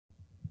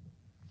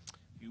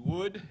If you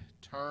would,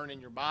 turn in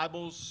your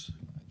Bibles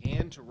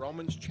again to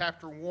Romans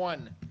chapter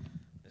 1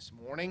 this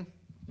morning.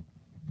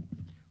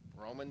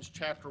 Romans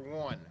chapter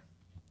 1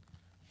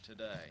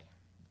 today.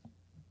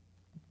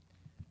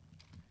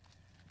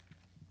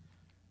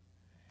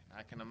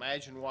 I can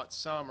imagine what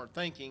some are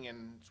thinking,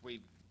 and as we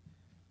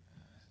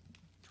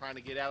trying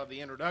to get out of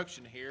the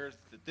introduction here,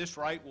 that at this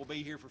rate we'll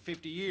be here for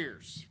 50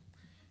 years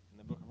in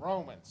the book of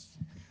Romans.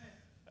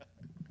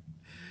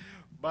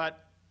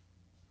 But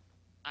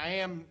I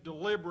am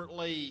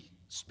deliberately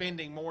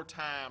spending more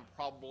time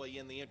probably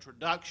in the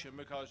introduction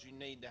because you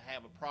need to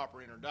have a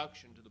proper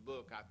introduction to the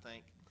book, I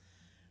think,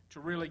 to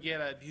really get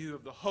a view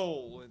of the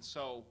whole. And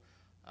so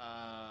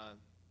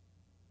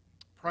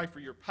pray for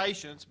your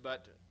patience,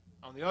 but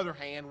on the other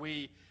hand,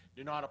 we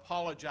do not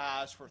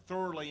apologize for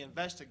thoroughly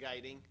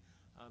investigating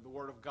the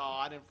Word of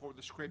God and for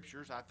the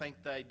Scriptures. I think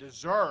they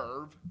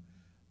deserve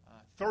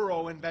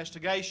thorough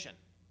investigation.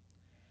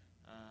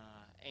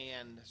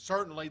 And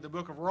certainly the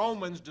book of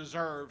Romans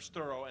deserves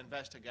thorough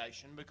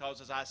investigation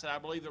because, as I said, I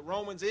believe that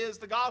Romans is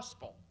the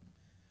gospel.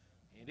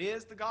 It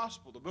is the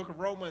gospel. The book of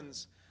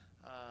Romans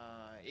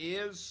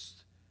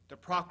is the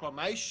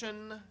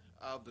proclamation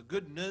of the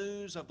good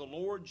news of the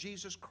Lord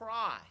Jesus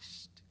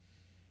Christ.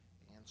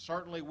 And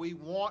certainly we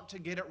want to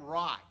get it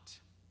right.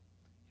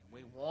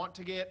 We want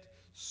to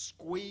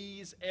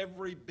squeeze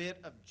every bit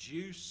of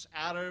juice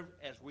out of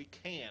as we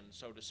can,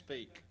 so to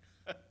speak.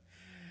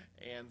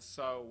 And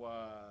so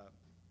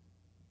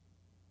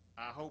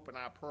I hope and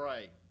I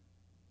pray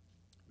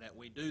that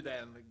we do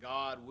that and that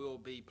God will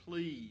be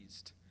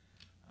pleased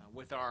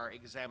with our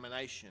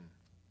examination.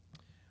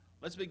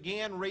 Let's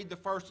read the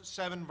first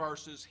 7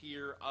 verses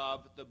here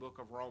of the book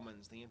of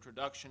Romans, the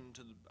introduction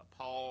to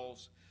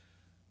Paul's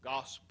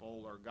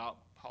gospel or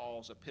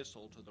Paul's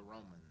epistle to the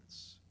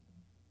Romans.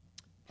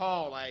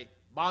 Paul, a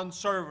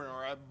bondservant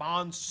or a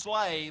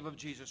bondslave of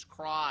Jesus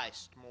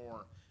Christ,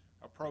 more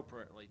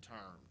appropriately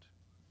termed,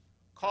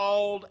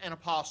 called an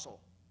apostle,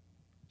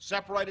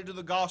 separated to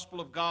the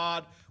gospel of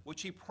God,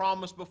 which he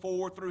promised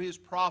before through his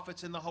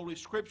prophets in the Holy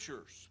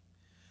Scriptures,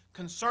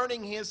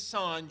 concerning his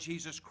Son,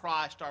 Jesus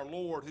Christ our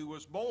Lord, who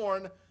was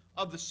born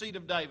of the seed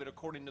of David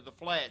according to the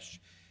flesh,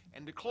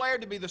 and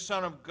declared to be the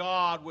Son of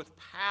God with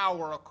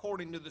power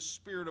according to the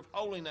Spirit of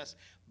holiness,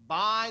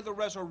 by the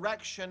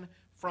resurrection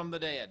from the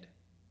dead.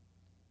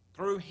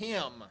 Through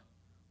him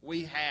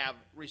we have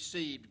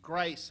received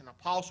grace and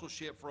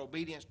apostleship for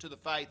obedience to the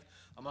faith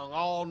among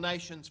all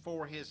nations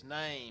for his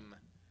name,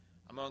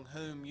 among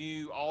whom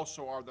you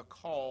also are the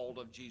called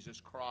of Jesus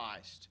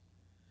Christ.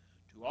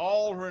 To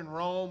all who are in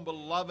Rome,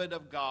 beloved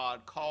of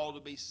God, called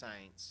to be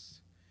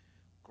saints,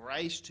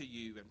 grace to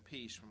you and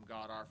peace from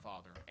God our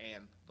Father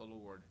and the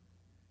Lord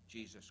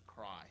Jesus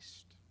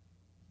Christ.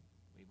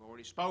 We've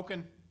already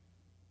spoken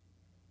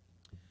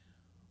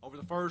over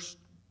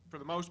for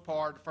the most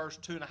part, the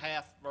first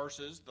 2.5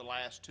 verses, the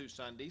last 2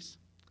 Sundays.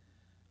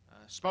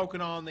 Spoken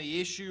on the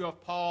issue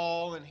of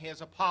Paul and his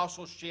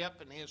apostleship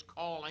and his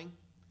calling.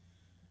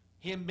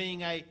 Him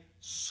being a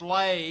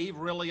slave,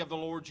 really, of the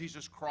Lord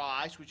Jesus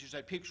Christ, which is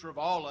a picture of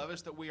all of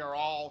us, that we are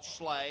all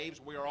slaves.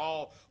 We are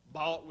all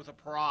bought with a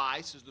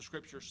price, as the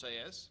Scripture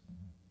says.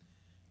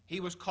 He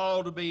was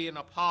called to be an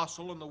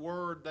apostle, and the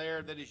word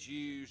there that is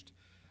used,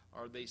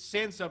 or the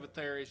sense of it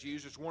there is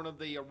used, as one of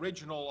the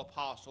original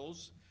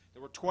apostles.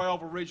 There were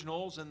 12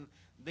 originals, and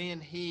then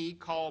he,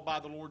 called by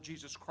the Lord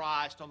Jesus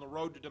Christ on the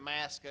road to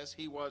Damascus,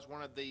 he was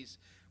one of these,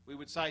 we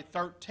would say,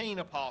 13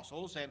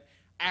 apostles, and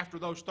after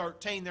those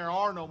 13, there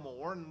are no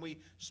more. And we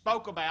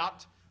spoke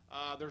about,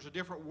 there's a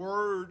different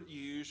word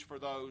used for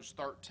those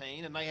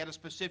 13, and they had a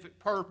specific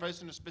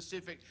purpose and a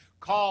specific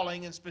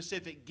calling and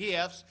specific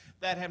gifts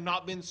that have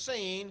not been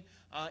seen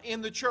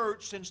in the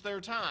church since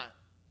their time.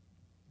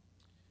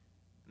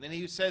 And then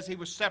he says he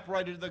was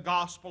separated to the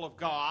gospel of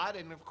God,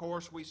 and of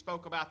course we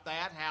spoke about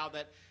that, how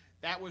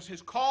that was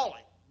his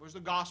calling, was the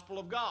gospel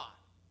of God,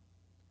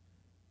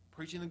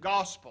 preaching the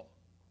gospel.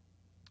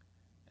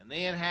 And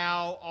then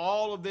how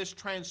all of this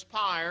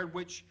transpired,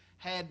 which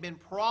had been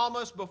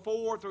promised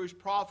before through his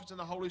prophets in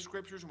the Holy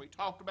Scriptures. And we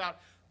talked about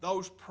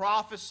those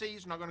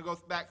prophecies. I'm not going to go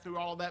back through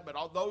all of that, but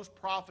all those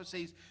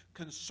prophecies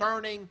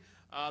concerning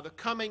the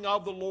coming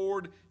of the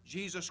Lord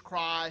Jesus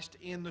Christ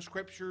in the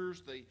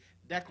Scriptures, the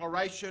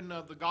declaration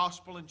of the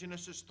gospel in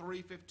Genesis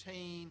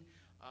 3:15,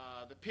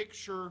 the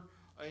picture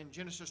in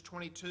Genesis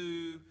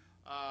 22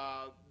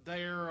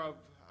 there of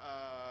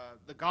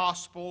the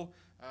gospel,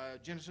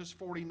 Genesis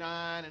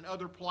 49 and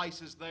other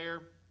places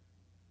there,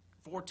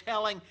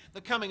 foretelling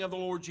the coming of the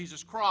Lord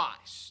Jesus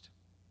Christ.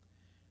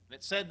 And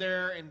it said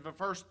there in the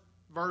first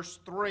verse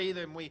 3,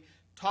 then we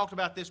talked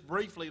about this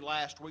briefly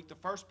last week, the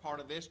first part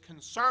of this,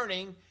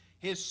 concerning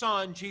his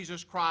Son,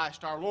 Jesus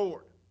Christ our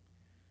Lord.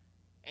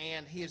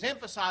 And he is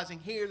emphasizing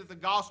here that the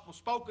gospel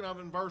spoken of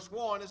in verse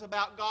 1 is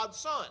about God's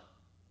Son.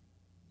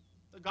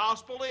 The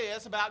gospel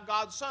is about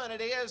God's Son.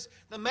 It is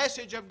the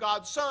message of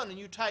God's Son. And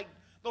you take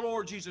the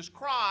Lord Jesus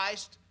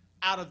Christ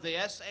out of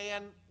this,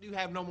 and you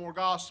have no more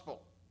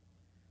gospel.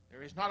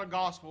 There is not a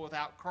gospel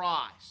without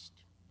Christ.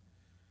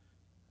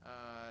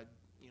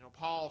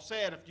 Paul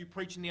said, if you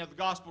preach any other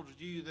gospel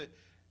to you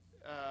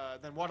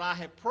than what I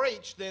have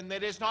preached, then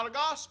that is not a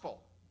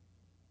gospel.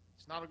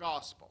 It's not a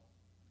gospel.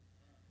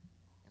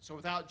 And so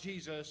without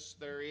Jesus,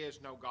 there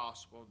is no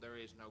gospel, there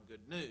is no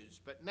good news.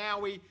 But now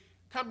we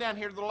come down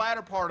here to the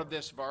latter part of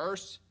this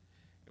verse,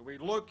 and we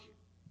look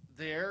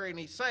there, and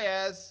he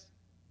says,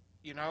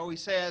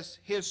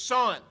 his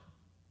Son.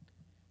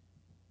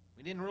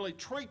 We didn't really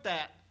treat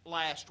that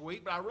last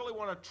week, but I really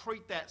want to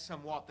treat that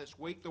somewhat this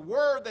week. The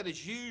word that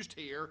is used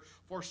here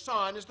for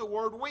son is the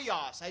word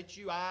huios,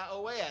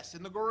 H-U-I-O-S,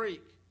 in the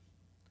Greek.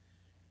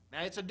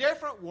 Now, it's a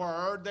different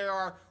word.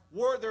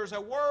 There's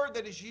a word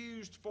that is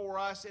used for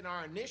us in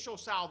our initial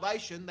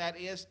salvation that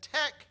is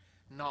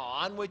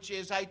teknon, which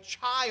is a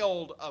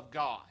child of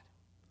God.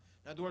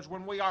 In other words,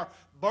 when we are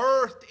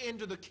birthed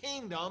into the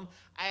kingdom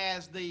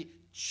as the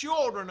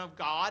children of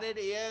God, it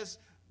is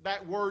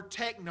that word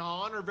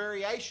teknon, or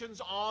variations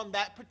on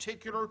that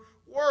particular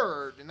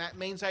word, and that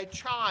means a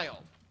child.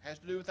 It has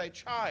to do with a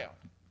child.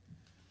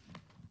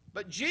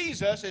 But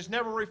Jesus is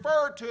never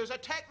referred to as a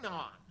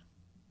teknon.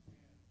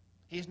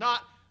 He's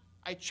not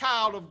a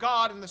child of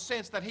God in the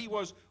sense that he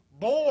was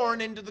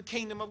born into the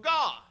kingdom of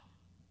God.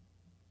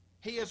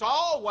 He has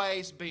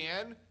always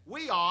been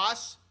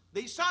huios,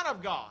 the Son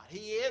of God.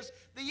 He is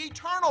the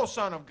eternal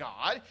Son of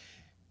God.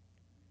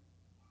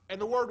 And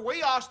the word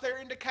huios there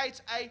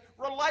indicates a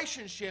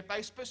relationship,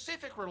 a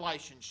specific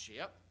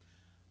relationship,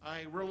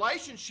 a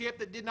relationship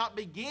that did not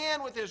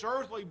begin with his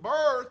earthly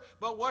birth,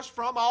 but was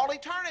from all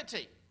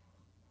eternity.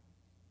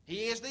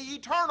 He is the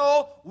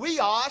eternal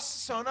huios,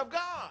 Son of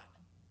God.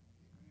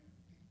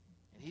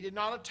 And he did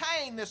not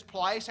attain this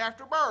place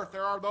after birth.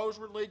 There are those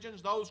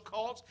religions, those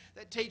cults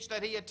that teach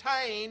that he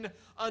attained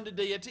unto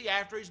deity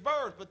after his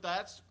birth, but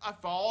that's a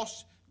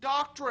false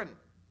doctrine.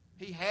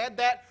 He had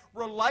that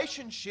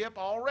relationship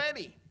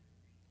already.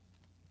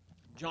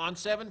 John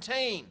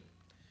 17,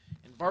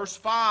 in verse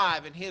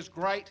 5, in his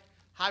great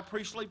high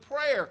priestly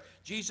prayer,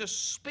 Jesus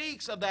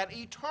speaks of that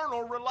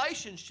eternal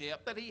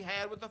relationship that he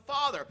had with the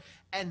Father.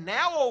 And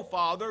now, O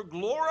Father,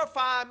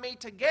 glorify me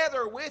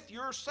together with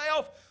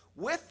yourself,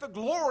 with the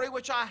glory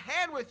which I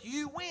had with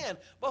you when?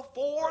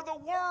 Before the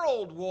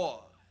world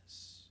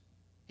was.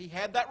 He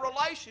had that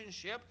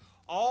relationship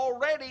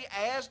already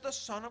as the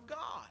Son of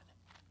God.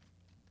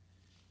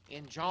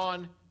 In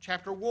John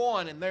chapter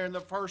 1, and there in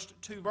the first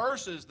two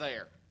verses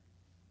there,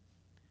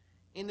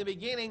 in the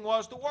beginning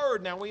was the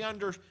Word. Now we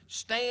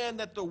understand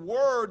that the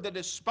word that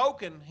is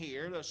spoken of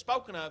here,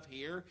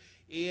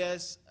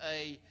 is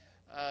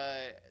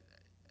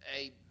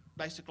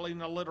basically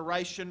an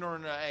alliteration or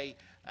a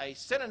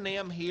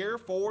synonym here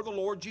for the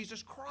Lord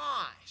Jesus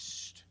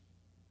Christ.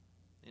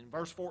 In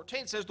verse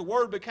 14 it says, the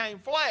Word became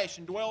flesh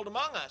and dwelled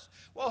among us.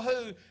 Well,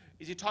 who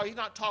is he talking? He's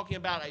not talking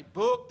about a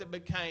book that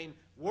became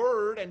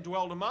Word and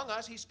dwelled among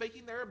us. He's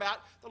speaking there about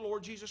the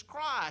Lord Jesus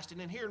Christ. And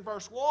then here in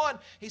verse 1,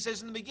 he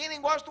says, in the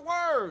beginning was the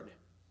Word.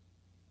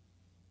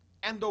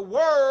 And the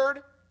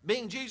Word,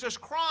 being Jesus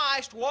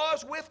Christ,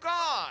 was with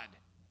God.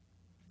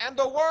 And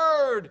the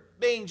Word,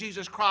 being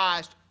Jesus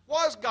Christ,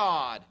 was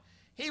God.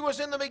 He was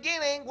in the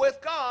beginning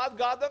with God,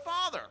 God the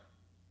Father.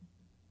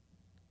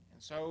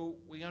 And so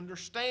we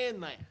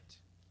understand that.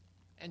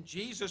 And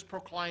Jesus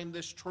proclaimed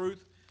this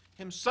truth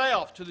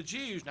himself to the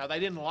Jews. Now, they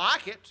didn't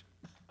like it.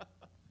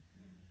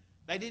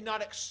 They did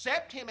not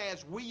accept him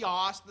as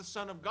huios, the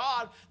Son of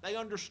God. They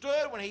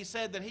understood when he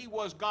said that he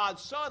was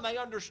God's Son, they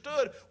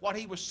understood what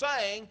he was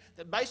saying,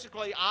 that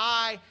basically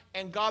I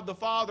and God the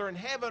Father in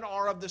heaven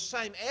are of the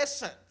same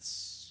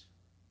essence.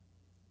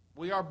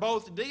 We are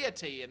both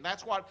deity, and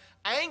that's what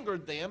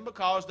angered them,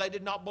 because they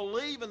did not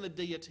believe in the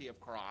deity of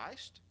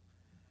Christ.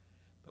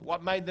 But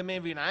what made them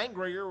even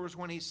angrier was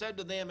when he said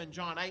to them in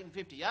John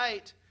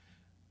 8:58,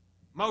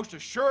 most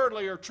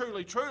assuredly or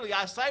truly, truly,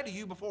 I say to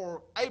you,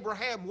 before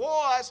Abraham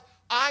was,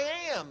 I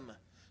am.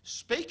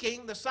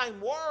 Speaking the same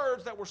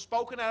words that were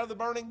spoken out of the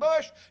burning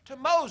bush to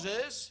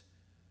Moses.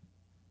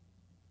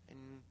 And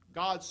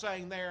God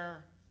saying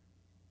there,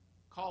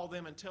 call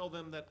them and tell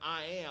them that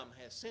I am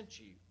has sent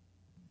you,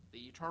 the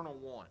eternal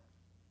one.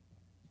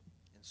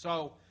 And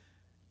so,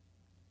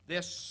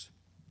 this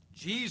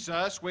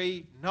Jesus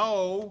we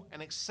know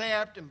and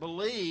accept and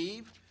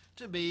believe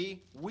to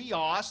be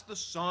huios, the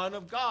Son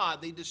of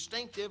God, the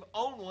distinctive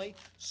only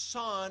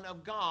Son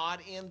of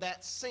God in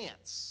that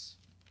sense.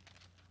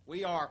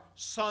 We are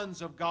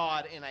sons of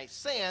God in a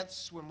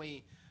sense when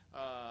we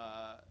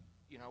are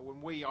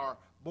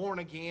born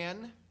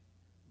again,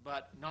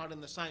 but not in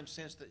the same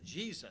sense that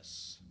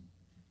Jesus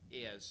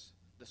is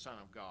the Son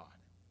of God.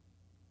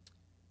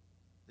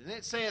 Then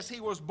it says he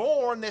was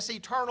born, this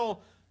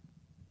eternal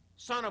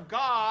Son of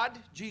God,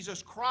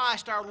 Jesus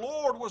Christ, our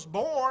Lord, was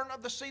born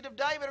of the seed of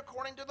David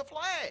according to the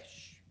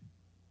flesh.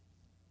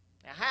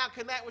 Now, how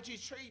can that which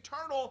is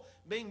eternal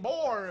be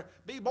born?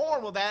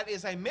 Well, that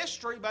is a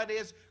mystery, but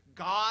is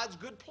God's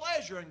good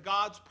pleasure and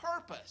God's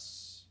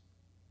purpose.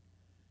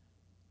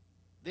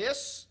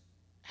 This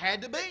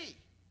had to be.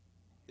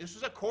 This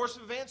was a course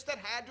of events that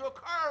had to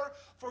occur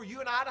for you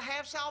and I to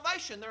have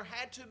salvation. There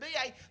had to be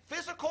a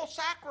physical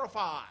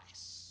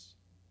sacrifice.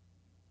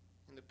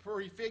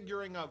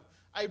 prefiguring of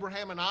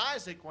Abraham and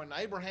Isaac. When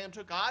Abraham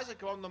took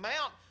Isaac on the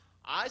mount,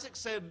 Isaac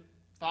said,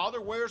 "Father,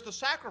 where's the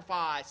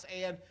sacrifice?"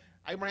 And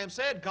Abraham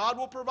said, "God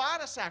will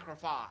provide a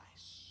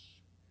sacrifice."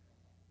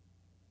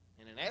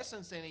 And in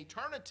essence, in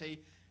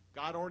eternity,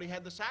 God already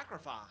had the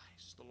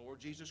sacrifice, the Lord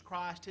Jesus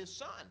Christ, His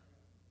Son.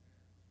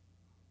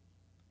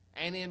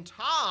 And in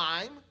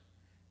time,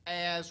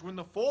 as when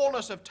the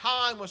fullness of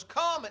time was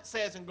come, it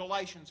says in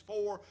Galatians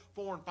 4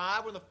 and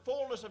 5, when the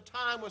fullness of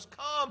time was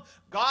come,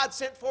 God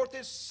sent forth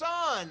His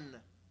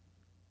Son.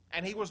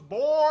 And He was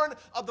born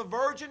of the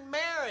Virgin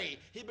Mary.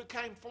 He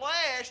became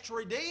flesh to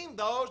redeem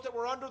those that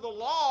were under the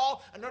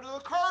law and under the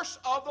curse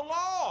of the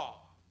law,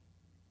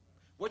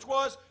 which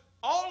was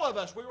all of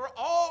us. We were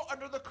all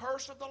under the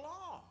curse of the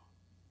law.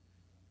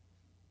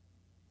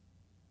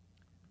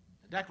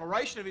 The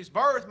declaration of His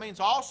birth means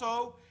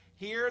also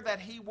here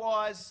that He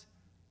was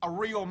a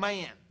real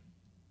man.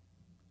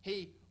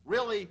 He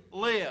really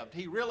lived.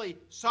 He really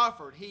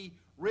suffered. He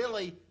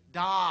really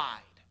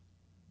died.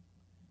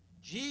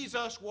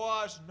 Jesus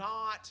was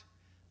not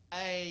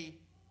a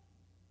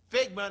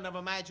figment of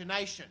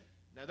imagination.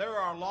 Now, there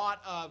are a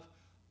lot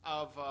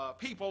of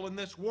people in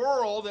this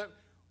world that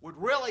would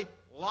really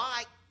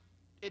like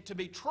it to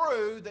be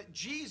true that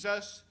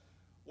Jesus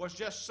was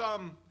just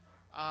some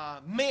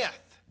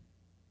myth.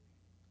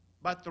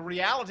 But the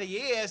reality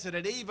is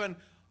that even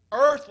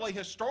earthly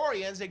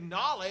historians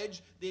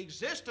acknowledge the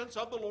existence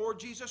of the Lord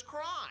Jesus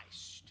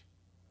Christ.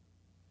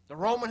 The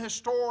Roman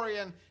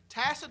historian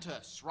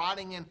Tacitus,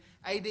 writing in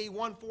A.D.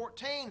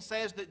 114,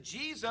 says that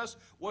Jesus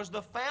was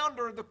the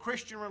founder of the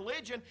Christian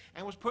religion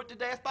and was put to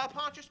death by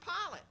Pontius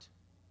Pilate.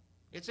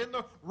 It's in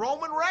the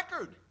Roman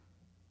record.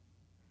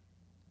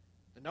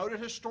 The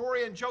noted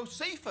historian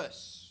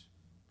Josephus,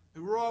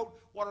 who wrote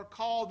what are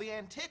called the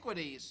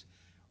Antiquities,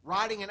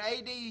 writing in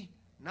A.D.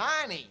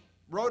 90,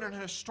 wrote an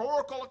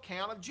historical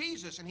account of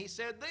Jesus, and he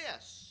said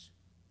this.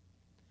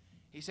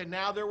 He said,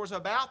 "Now there was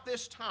about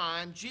this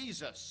time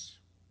Jesus,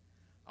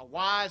 a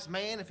wise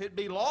man, if it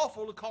be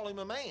lawful to call him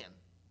a man.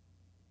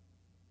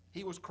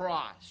 He was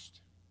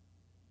Christ.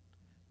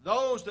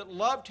 Those that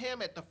loved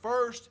him at the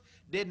first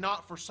did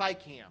not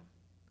forsake him,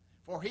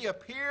 for he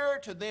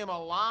appeared to them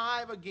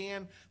alive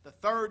again the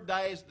third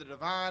day, as the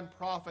divine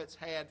prophets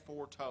had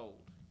foretold."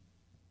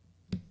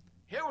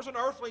 Here was an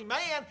earthly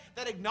man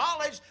that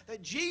acknowledged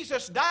that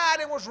Jesus died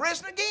and was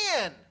risen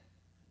again.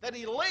 That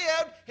He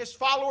lived, His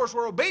followers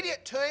were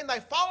obedient to Him,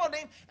 they followed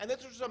Him, and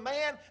this was a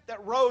man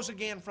that rose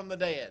again from the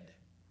dead.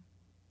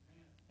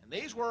 And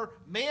these were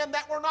men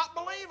that were not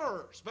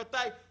believers, but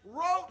they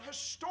wrote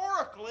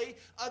historically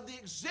of the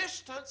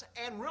existence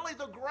and really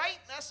the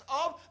greatness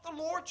of the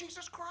Lord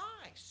Jesus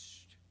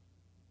Christ.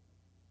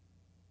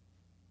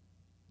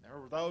 There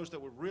were those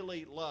that would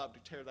really love to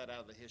tear that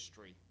out of the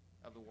history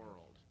of the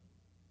world.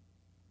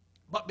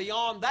 But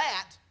beyond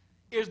that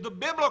is the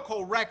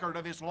biblical record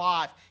of His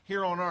life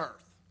here on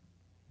earth.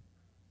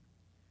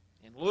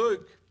 In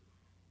Luke,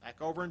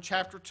 back over in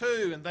chapter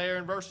 2, and there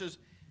in verses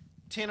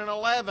 10 and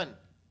 11, it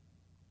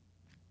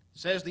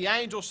says, "The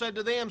angel said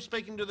to them,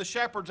 speaking to the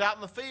shepherds out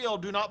in the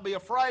field, 'Do not be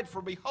afraid,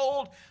 for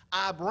behold,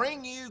 I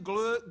bring you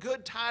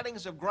good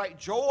tidings of great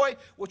joy,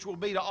 which will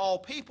be to all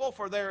people,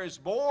 for there is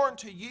born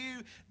to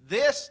you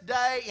this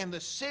day in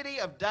the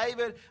city of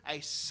David a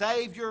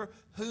Savior,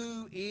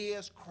 who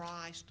is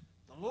Christ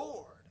the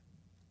Lord.'"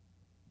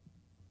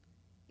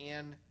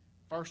 In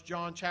 1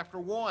 John chapter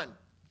 1,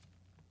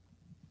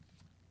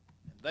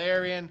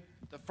 there in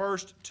the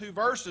first two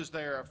verses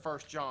there of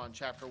 1 John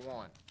chapter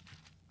 1,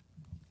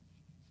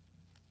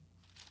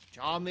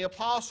 John the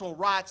Apostle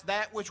writes,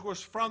 "That which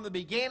was from the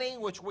beginning,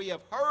 which we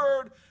have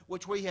heard,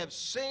 which we have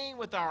seen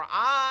with our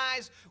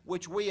eyes,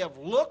 which we have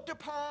looked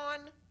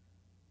upon,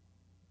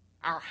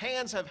 our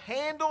hands have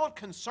handled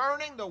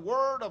concerning the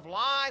word of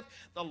life.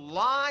 The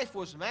life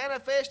was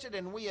manifested,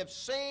 and we have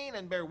seen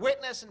and bear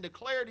witness and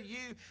declare to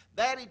you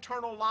that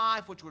eternal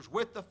life which was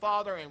with the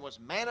Father and was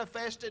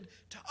manifested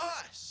to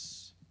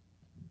us."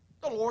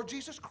 The Lord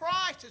Jesus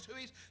Christ is who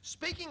He's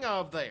speaking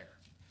of there.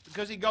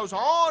 Because He goes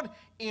on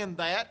in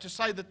that to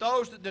say that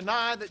those that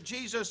deny that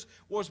Jesus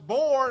was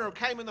born or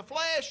came in the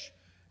flesh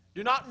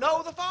do not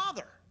know the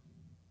Father.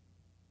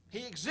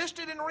 He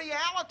existed in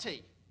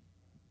reality.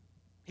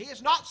 He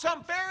is not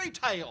some fairy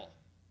tale.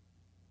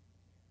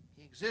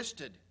 He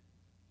existed.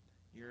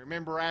 You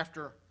remember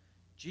after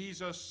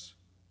Jesus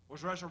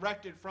was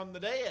resurrected from the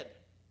dead,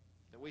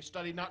 that we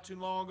studied not too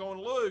long ago in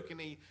Luke, and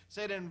He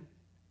said in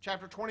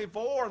chapter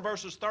 24 and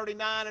verses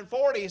 39 and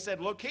 40, He said,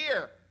 "Look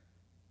here.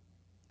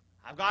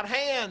 I've got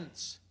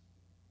hands.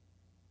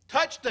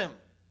 Touch them.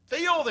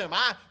 Feel them.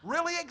 I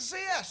really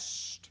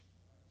exist."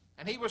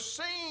 And He was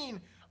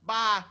seen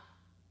by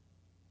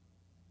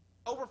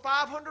over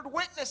 500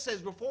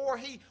 witnesses before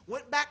He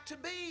went back to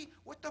be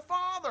with the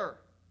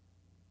Father.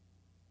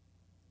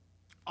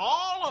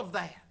 All of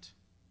that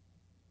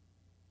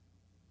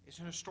is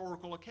an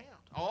historical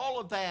account. All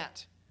of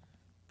that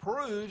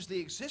proves the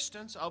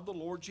existence of the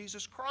Lord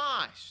Jesus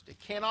Christ. It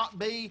cannot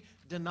be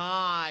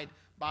denied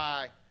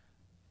by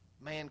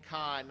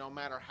mankind, no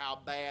matter how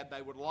bad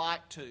they would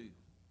like to.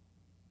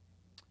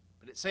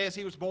 But it says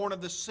he was born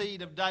of the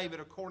seed of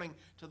David according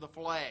to the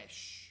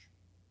flesh.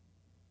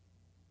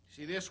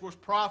 See, this was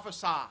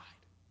prophesied,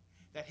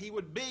 that he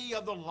would be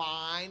of the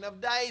line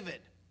of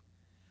David.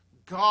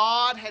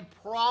 God had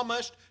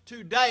promised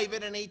to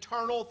David an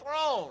eternal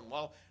throne.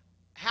 Well,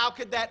 how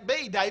could that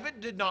be? David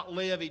did not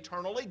live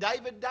eternally.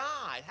 David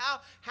died.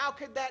 How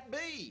could that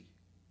be?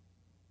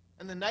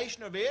 And the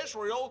nation of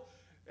Israel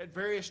at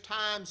various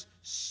times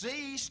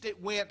ceased.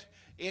 It went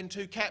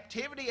into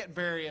captivity at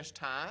various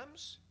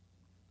times.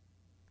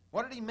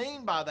 What did he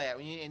mean by that?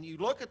 And you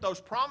look at those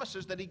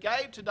promises that he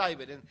gave to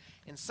David.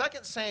 In 2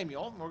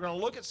 Samuel, we're going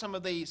to look at some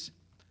of these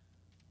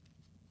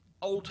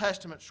Old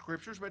Testament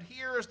scriptures, but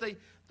here is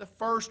the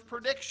first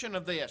prediction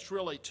of this,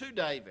 really, to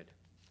David.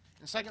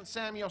 In 2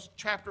 Samuel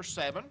chapter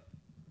 7,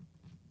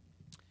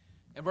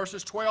 in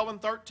verses 12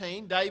 and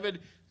 13,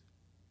 David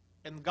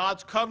and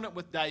God's covenant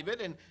with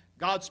David, and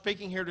God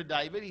speaking here to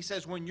David, he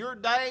says, when your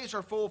days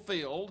are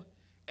fulfilled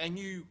and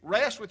you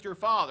rest with your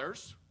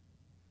fathers,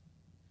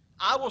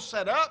 I will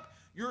set up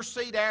your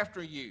seed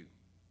after you,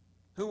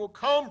 who will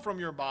come from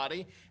your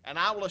body, and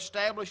I will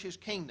establish his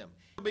kingdom.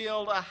 I will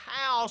build a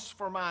house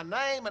for my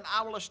name, and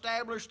I will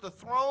establish the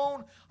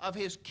throne of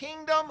his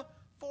kingdom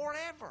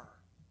forever.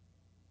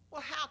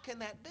 Well, how can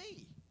that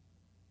be?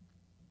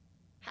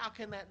 How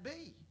can that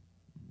be?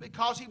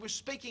 Because he was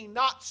speaking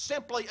not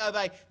simply of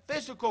a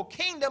physical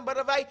kingdom, but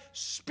of a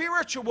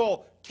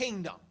spiritual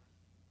kingdom.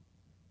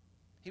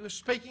 He was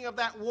speaking of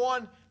that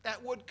one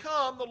that would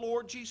come, the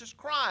Lord Jesus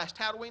Christ.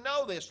 How do we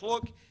know this?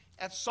 Look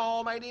at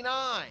Psalm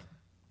 89.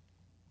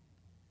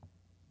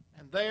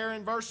 And there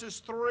in verses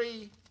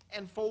 3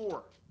 and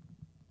 4.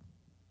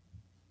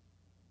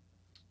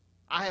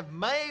 I have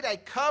made a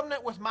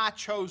covenant with my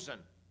chosen.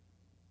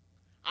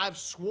 I've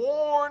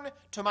sworn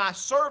to my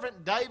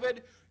servant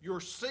David, your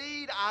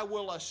seed I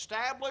will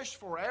establish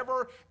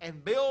forever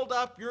and build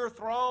up your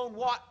throne,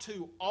 what?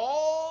 To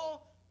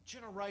all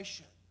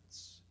generations.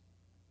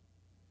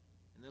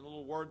 And the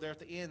little word there at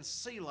the end,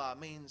 Selah,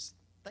 means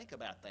think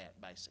about that,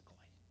 basically.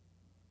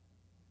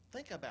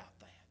 Think about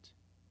that.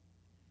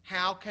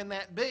 How can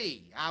that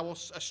be? I will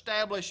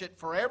establish it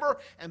forever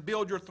and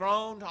build your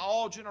throne to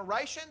all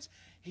generations.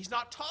 He's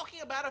not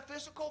talking about a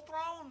physical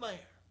throne there.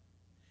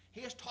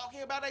 He is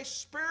talking about a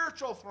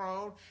spiritual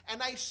throne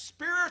and a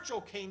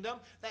spiritual kingdom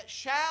that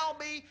shall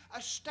be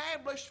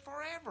established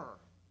forever,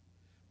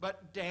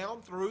 but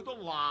down through the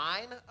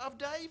line of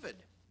David.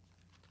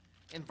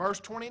 In verse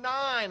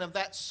 29 of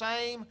that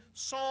same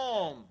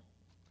psalm,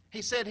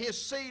 he said,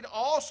 his seed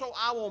also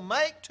I will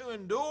make to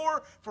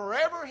endure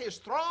forever, his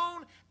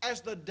throne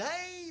as the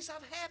days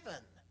of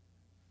heaven.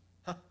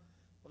 Well,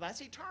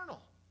 that's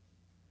eternal.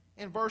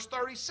 In verse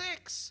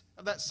 36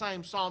 of that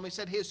same psalm, he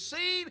said, his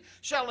seed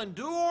shall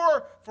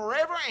endure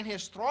forever, and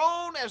his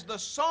throne as the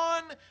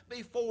sun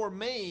before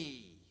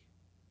me.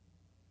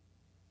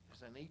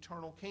 There's an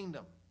eternal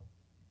kingdom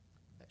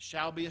that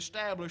shall be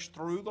established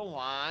through the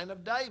line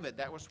of David.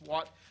 That was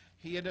what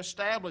he had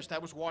established.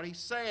 That was what he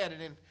said.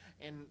 And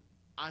in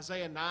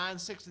Isaiah 9,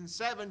 6, and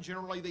 7,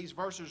 generally these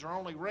verses are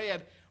only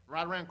read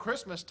right around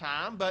Christmas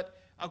time, but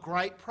a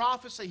great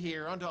prophecy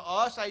here. Unto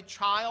us a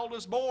child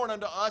is born,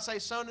 unto us a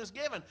son is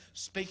given.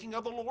 Speaking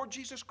of the Lord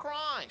Jesus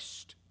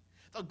Christ.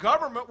 The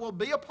government will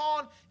be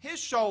upon his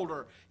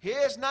shoulder.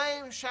 His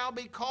name shall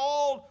be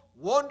called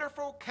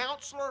Wonderful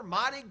Counselor,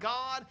 Mighty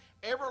God,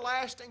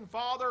 Everlasting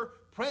Father,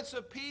 Prince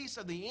of Peace.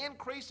 Of the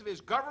increase of his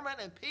government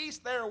and peace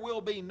there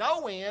will be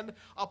no end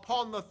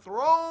upon the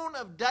throne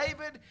of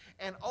David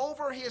and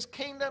over his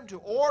kingdom, to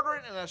order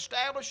it and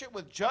establish it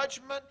with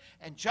judgment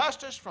and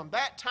justice from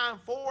that time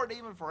forward,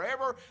 even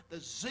forever. The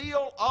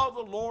zeal of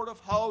the Lord of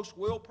hosts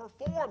will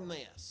perform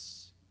this.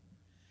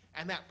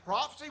 And that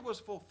prophecy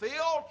was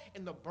fulfilled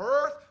in the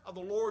birth of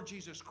the Lord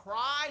Jesus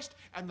Christ,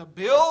 and the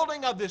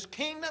building of this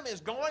kingdom is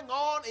going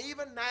on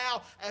even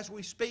now as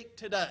we speak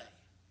today.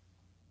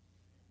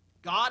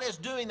 God is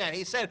doing that.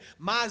 He said,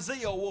 my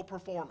zeal will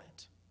perform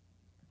it.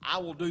 I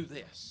will do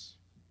this.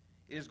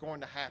 It is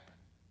going to happen.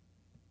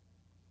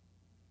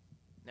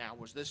 Now,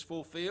 was this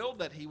fulfilled,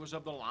 that he was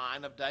of the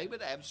line of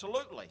David?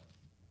 Absolutely.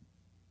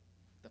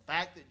 The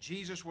fact that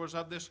Jesus was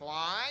of this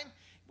line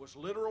was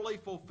literally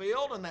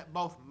fulfilled, and that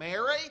both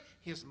Mary,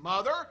 his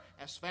mother,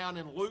 as found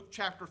in Luke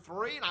chapter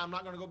 3, and I'm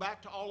not going to go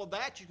back to all of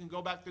that. You can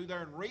go back through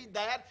there and read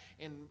that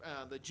in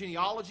the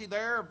genealogy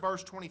there,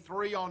 verse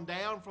 23 on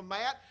down from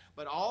that,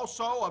 but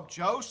also of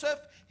Joseph,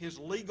 his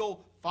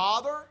legal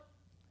father,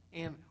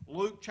 in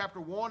Luke chapter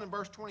 1 and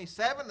verse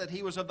 27, that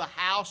he was of the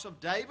house of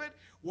David,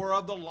 were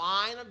of the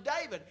line of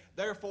David.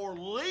 Therefore,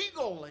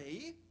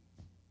 legally,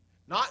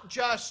 not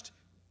just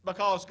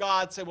because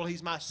God said, well,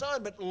 he's my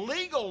son, but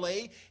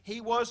legally,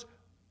 he was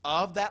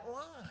of that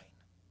line.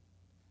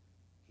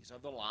 He's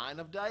of the line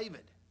of David.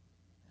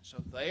 And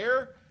so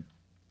there,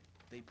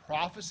 the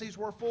prophecies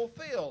were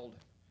fulfilled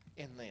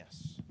in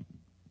this.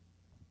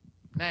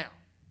 Now,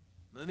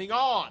 moving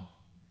on,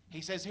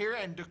 he says here,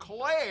 and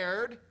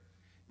declared.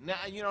 Now,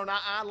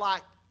 I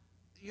like,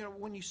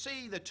 when you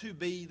see the to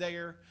be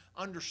there,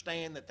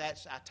 understand that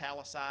that's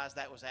italicized,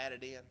 that was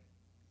added in.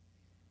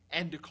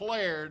 and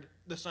declared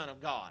the Son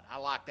of God. I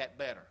like that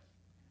better.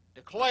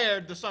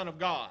 Declared the Son of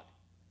God.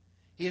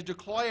 He has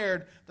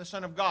declared the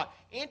Son of God.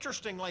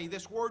 Interestingly,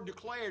 this word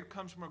declared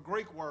comes from a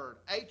Greek word,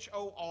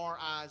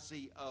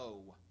 H-O-R-I-Z-O,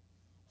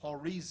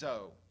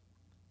 horizo.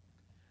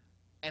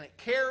 And it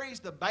carries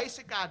the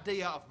basic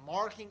idea of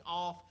marking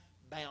off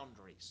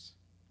boundaries.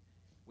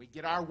 We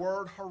get our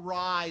word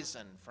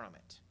horizon from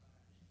it.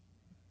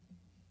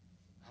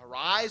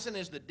 Horizon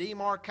is the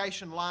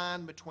demarcation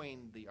line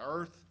between the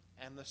earth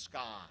and the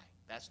sky.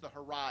 That's the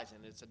horizon.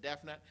 It's a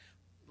definite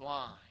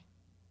line.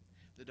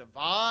 The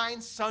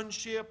divine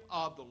sonship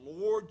of the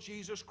Lord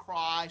Jesus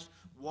Christ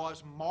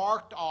was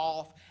marked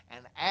off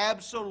and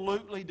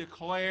absolutely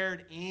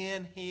declared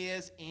in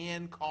His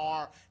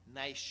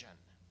incarnation.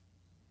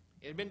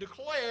 It had been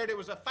declared, it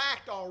was a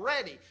fact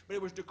already, but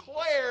it was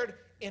declared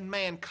in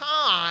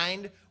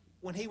mankind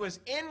when He was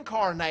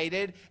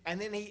incarnated, and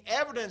then He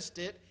evidenced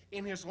it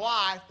in His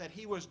life that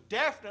He was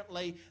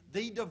definitely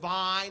the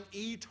divine,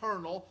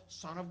 eternal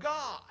Son of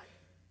God.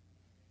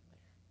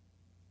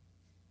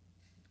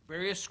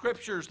 Various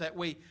scriptures that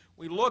we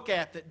look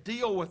at that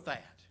deal with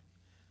that.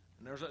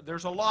 And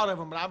there's a lot of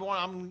them, but I'm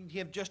going to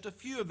give just a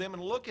few of them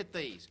and look at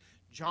these.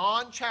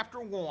 John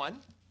chapter 1,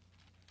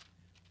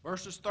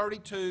 verses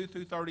 32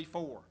 through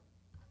 34.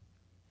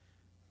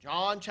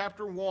 John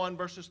chapter 1,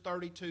 verses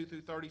 32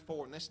 through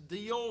 34. And this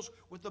deals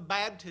with the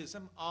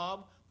baptism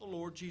of the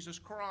Lord Jesus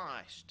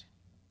Christ.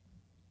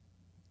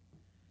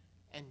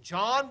 And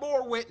John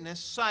bore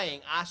witness,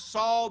 saying, I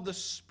saw the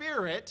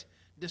Spirit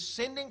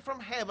descending from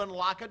heaven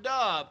like a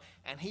dove,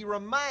 and He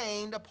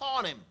remained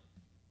upon Him.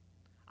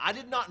 I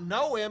did not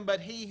know Him,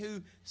 but He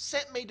who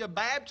sent me to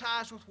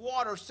baptize with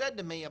water said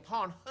to me,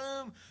 Upon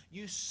whom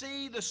you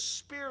see the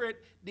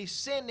Spirit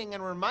descending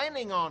and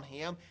remaining on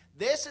Him,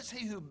 this is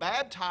He who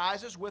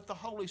baptizes with the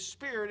Holy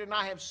Spirit, and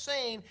I have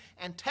seen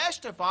and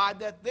testified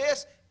that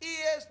this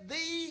is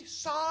the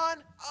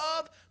Son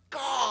of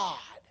God.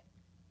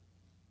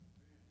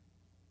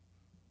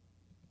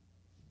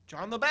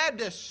 John the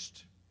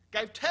Baptist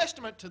gave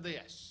testament to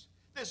this.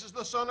 This is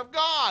the Son of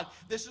God.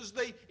 This is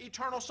the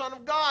eternal Son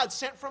of God,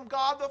 sent from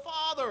God the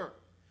Father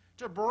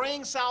to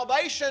bring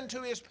salvation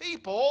to His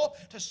people,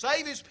 to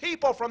save His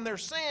people from their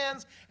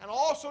sins, and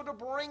also to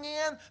bring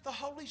in the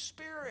Holy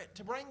Spirit,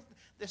 to bring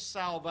this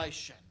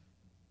salvation.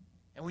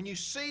 And when you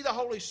see the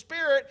Holy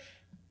Spirit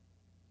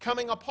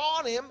coming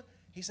upon Him,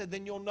 He said,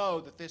 then you'll know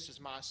that this is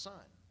my Son.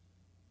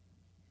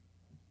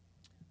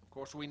 Of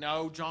course, we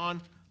know John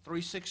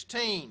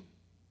 3:16.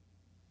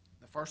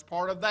 First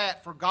part of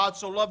that, for God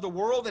so loved the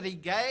world that He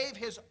gave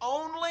His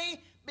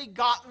only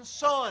begotten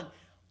Son,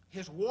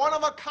 His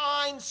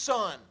one-of-a-kind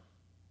Son.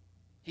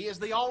 He is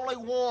the only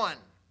one.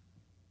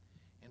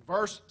 In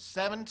verse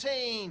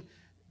 17,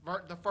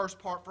 the first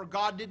part, for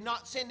God did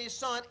not send His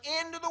Son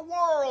into the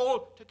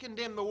world to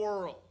condemn the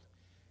world.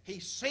 He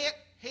sent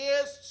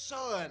His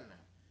Son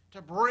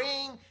to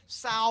bring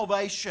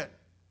salvation.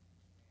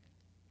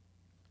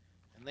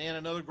 And then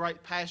another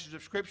great passage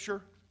of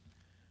Scripture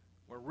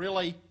where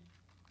really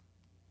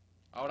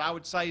what I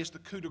would say is the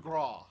coup de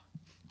grace.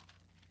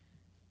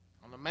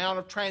 On the Mount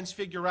of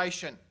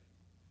Transfiguration,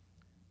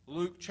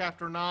 Luke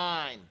chapter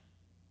 9.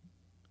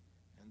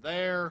 And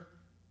there,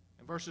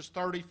 in verses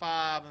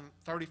 34 and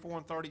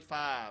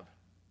 35, it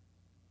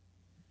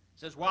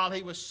says, while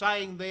He was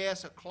saying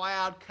this, a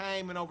cloud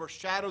came and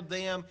overshadowed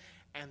them,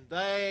 and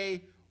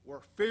they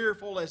were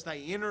fearful as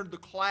they entered the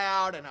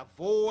cloud, and a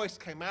voice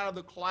came out of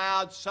the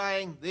cloud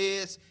saying,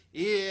 this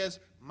is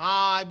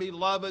my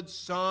beloved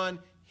Son,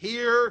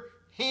 hear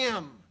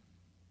Him.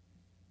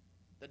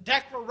 The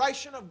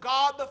declaration of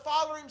God the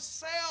Father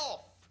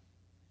Himself,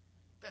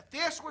 that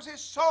this was His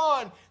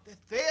Son,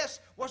 that this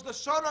was the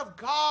Son of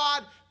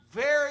God,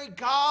 very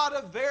God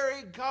of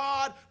very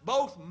God,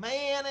 both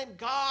man and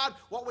God,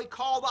 what we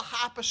call the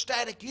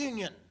hypostatic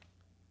union.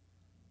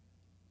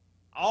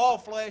 All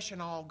flesh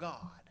and all God.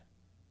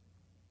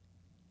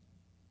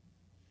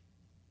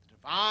 The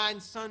divine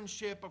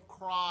sonship of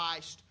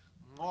Christ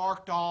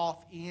marked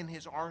off in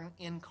His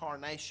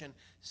incarnation,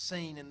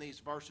 seen in these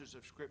verses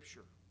of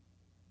Scripture.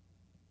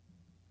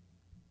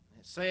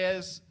 It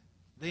says,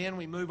 then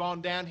we move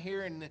on down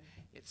here, and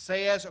it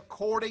says,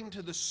 according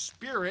to the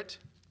Spirit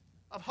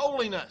of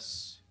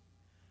holiness.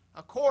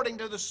 According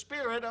to the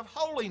Spirit of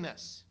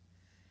holiness.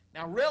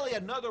 Now really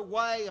another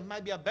way, and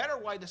maybe a better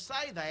way to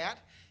say that,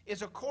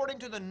 is according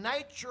to the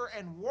nature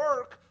and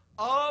work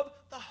of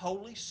the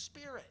Holy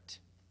Spirit.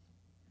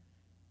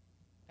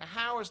 Now,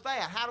 how is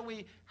that?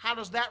 How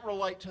does that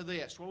relate to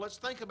this? Well, let's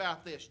think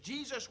about this.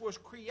 Jesus was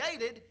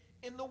created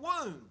in the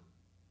womb,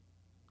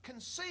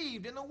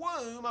 conceived in the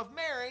womb of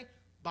Mary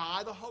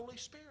by the Holy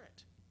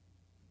Spirit.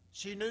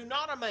 She knew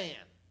not a man.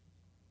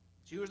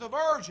 She was a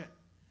virgin.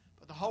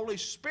 But the Holy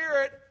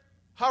Spirit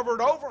hovered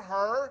over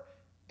her,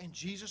 and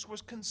Jesus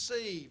was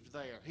conceived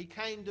there. He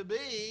came to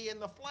be in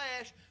the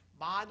flesh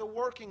by the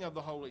working of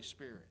the Holy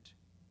Spirit.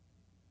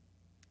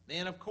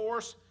 Then, of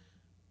course,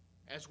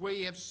 As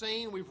we have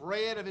seen, we've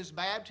read of his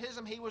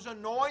baptism, he was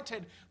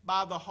anointed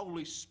by the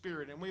Holy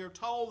Spirit. And we are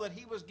told that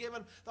he was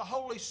given the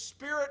Holy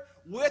Spirit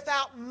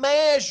without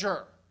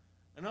measure.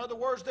 In other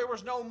words, there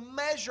was no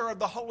measure of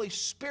the Holy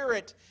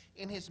Spirit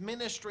in his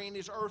ministry, in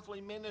his earthly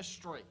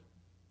ministry.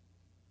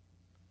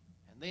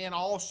 And then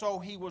also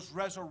he was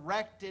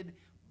resurrected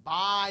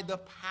by the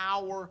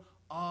power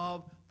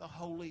of the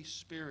Holy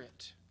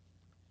Spirit.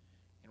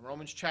 In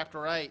Romans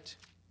chapter 8,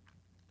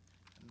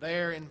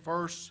 there in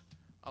verse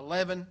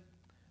 11,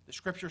 the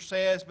Scripture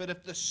says, "But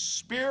if the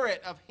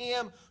Spirit of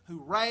him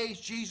who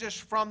raised Jesus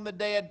from the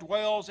dead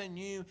dwells in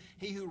you,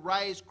 he who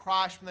raised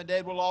Christ from the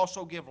dead will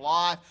also give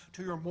life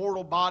to your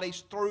mortal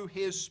bodies through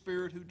his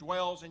Spirit who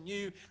dwells in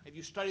you." If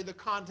you study the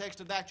context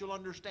of that, you'll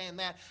understand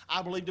that,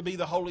 I believe, to be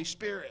the Holy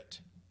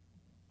Spirit.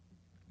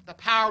 The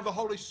power of the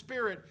Holy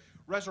Spirit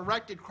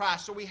resurrected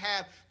Christ. So we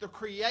have the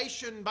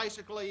creation,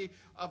 basically,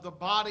 of the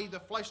body, the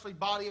fleshly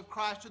body of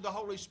Christ, to the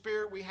Holy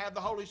Spirit. We have the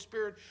Holy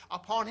Spirit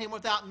upon him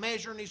without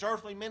measure in his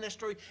earthly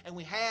ministry. And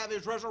we have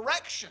his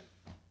resurrection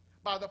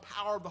by the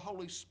power of the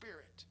Holy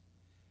Spirit.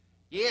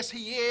 Yes,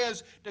 he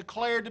is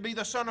declared to be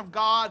the Son of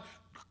God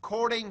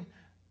according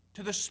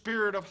to the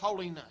Spirit of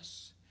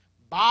holiness,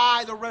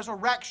 by the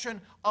resurrection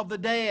of the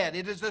dead.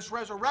 It is this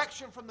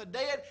resurrection from the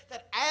dead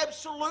that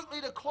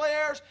absolutely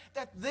declares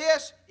that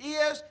this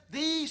is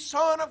the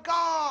Son of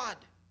God.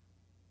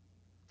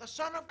 The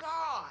Son of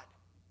God.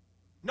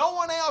 No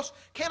one else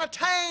can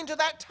attain to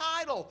that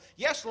title.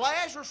 Yes,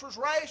 Lazarus was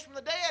raised from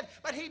the dead,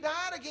 but he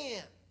died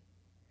again.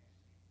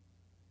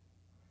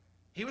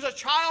 He was a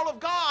child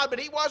of God, but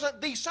he wasn't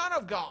the Son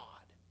of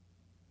God.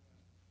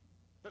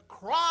 But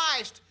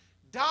Christ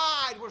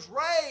died, was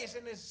raised,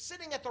 and is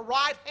sitting at the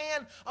right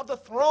hand of the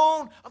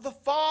throne of the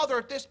Father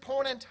at this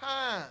point in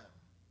time.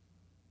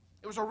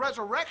 It was a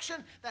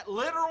resurrection that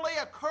literally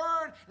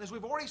occurred, and as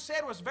we've already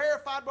said, was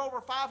verified by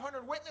over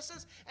 500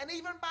 witnesses, and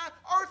even by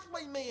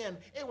earthly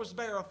men it was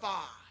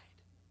verified.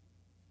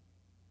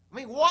 I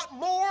mean, what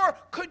more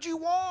could you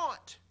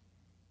want?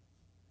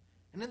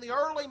 And in the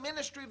early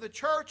ministry of the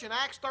church, in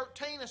Acts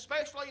 13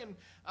 especially, and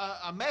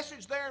a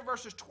message there in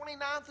verses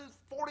 29 through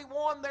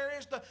 41, there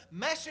is the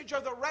message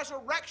of the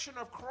resurrection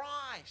of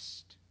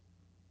Christ.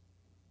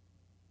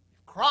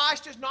 If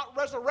Christ is not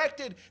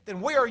resurrected,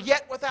 then we are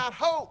yet without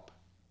hope.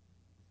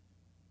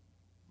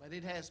 But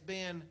it has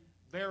been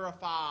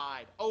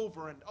verified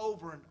over and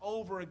over and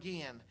over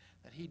again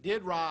that he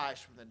did rise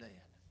from the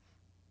dead.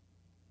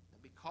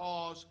 And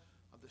because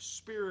of the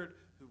Spirit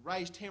who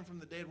raised him from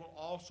the dead will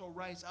also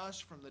raise us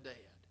from the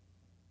dead.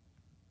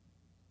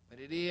 But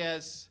it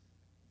is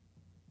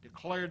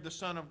declared the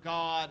Son of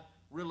God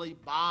really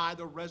by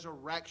the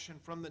resurrection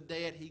from the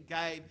dead. He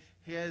gave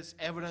his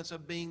evidence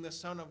of being the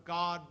Son of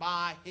God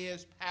by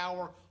his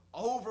power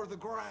over the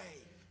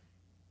grave.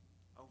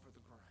 Over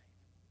the grave.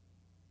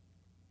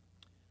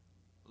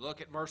 Look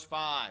at verse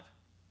 5.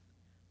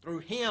 Through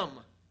him,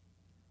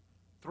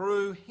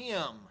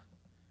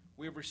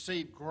 we have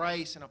received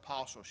grace and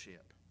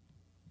apostleship.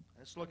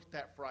 Let's look at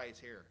that phrase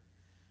here.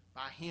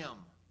 By him.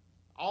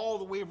 All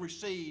that we have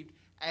received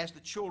as the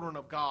children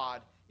of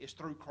God is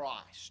through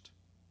Christ.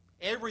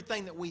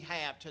 Everything that we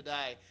have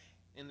today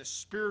in the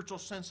spiritual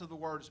sense of the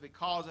word is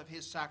because of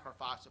his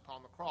sacrifice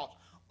upon the cross.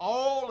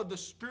 All of the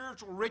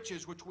spiritual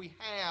riches which we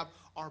have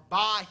are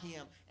by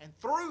him and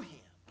through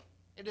him.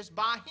 It is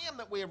by him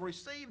that we have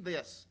received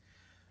this.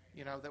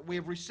 You know, that we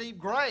have received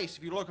grace.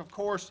 If you look, of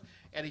course,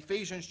 at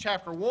Ephesians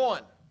chapter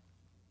 1.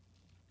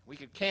 We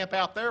could camp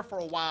out there for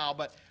a while,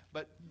 but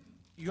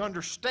you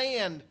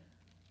understand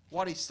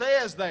what he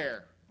says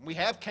there. We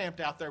have camped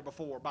out there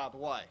before, by the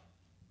way.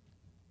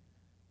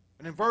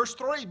 And in verse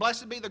 3,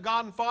 "Blessed be the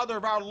God and Father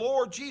of our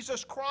Lord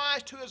Jesus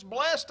Christ, who has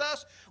blessed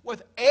us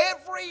with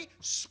every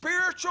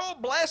spiritual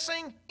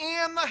blessing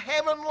in the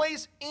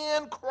heavenlies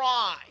in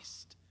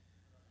Christ."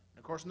 And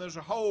of course, there's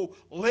a whole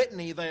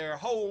litany there, a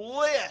whole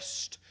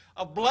list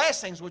of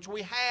blessings which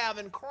we have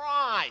in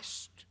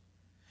Christ.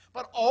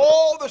 But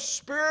all the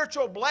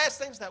spiritual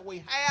blessings that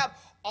we have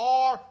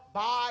are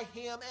by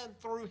him and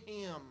through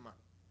him.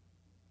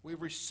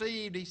 We've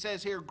received, he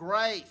says here,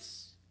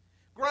 grace.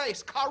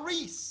 Grace,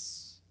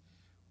 charis.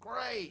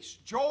 Grace,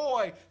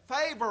 joy,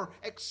 favor,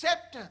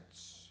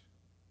 acceptance.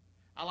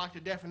 I like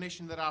the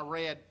definition that I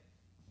read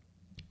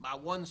by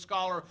one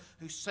scholar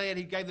who said,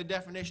 he gave the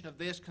definition of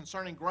this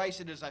concerning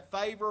grace: it is a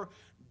favor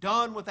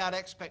done without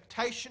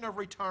expectation of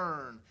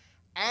return.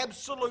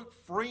 Absolute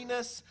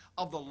freeness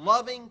of the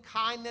loving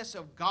kindness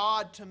of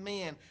God to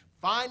men,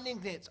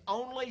 finding its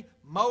only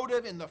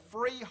motive in the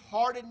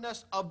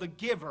free-heartedness of the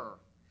giver,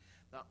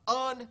 the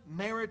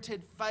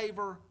unmerited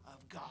favor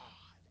of God.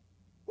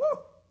 Woo!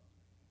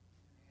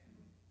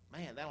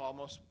 Man, that'll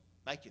almost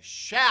make you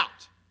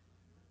shout.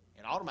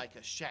 It ought to make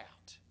us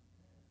shout.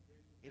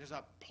 It is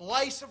a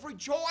place of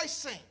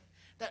rejoicing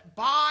that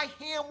by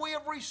him we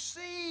have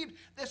received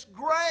this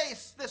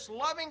grace, this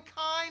loving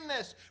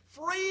kindness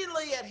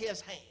freely at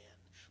his hand,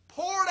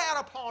 poured out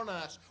upon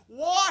us,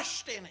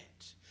 washed in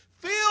it,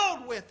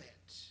 filled with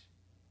it,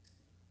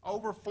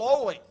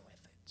 overflowing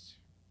with it.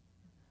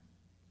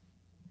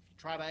 If you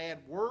try to add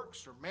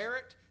works or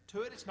merit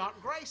to it, it's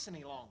not grace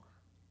any longer.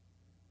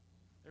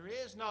 There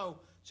is no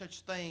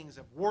such things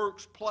of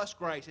works plus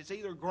grace. It's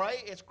either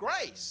it's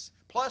grace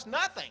plus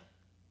nothing.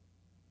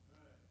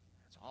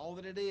 That's all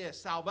that it is.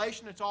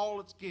 Salvation, it's all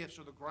its gifts,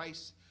 or the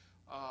grace,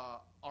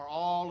 are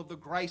all of the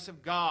grace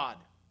of God.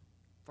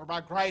 For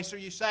by grace are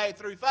you saved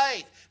through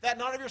faith, that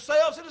not of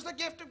yourselves, it is the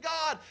gift of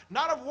God,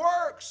 not of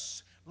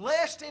works,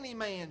 lest any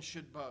man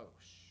should boast.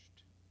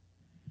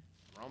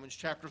 Romans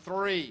chapter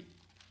 3,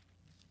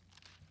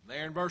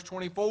 there in verse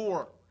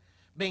 24,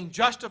 being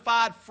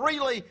justified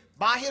freely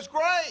by His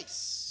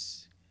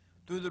grace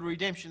through the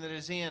redemption that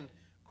is in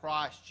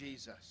Christ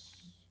Jesus.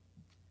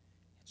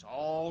 It's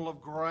all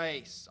of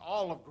grace,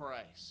 all of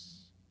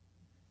grace.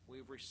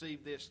 We've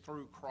received this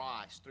through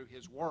Christ, through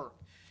His work.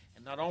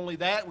 And not only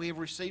that, we have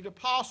received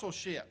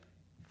apostleship.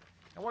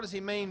 And what does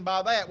he mean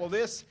by that? Well,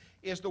 this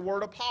is the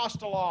word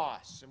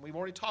apostolos. And we've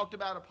already talked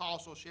about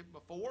apostleship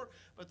before,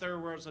 but there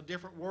was a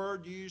different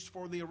word used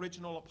for the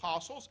original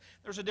apostles.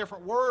 There's a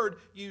different word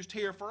used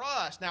here for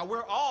us. Now,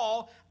 we're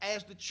all,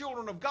 as the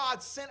children of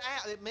God, sent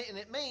out, and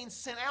it means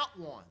sent out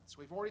ones.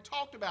 We've already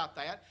talked about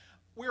that.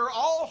 We're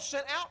all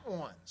sent out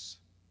ones.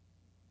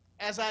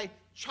 As a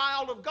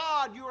child of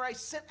God, you are a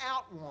sent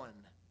out one.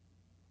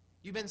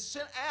 You've been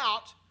sent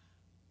out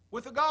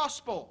with the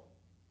gospel,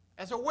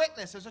 as a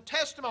witness, as a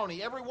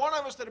testimony. Every one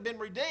of us that have been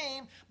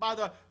redeemed by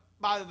the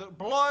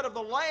blood of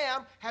the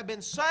Lamb have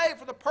been saved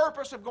for the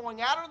purpose of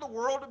going out into the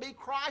world to be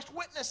Christ's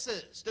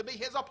witnesses, to be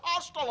His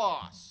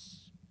apostolos,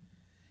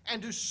 and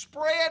to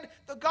spread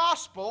the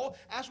gospel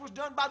as was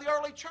done by the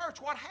early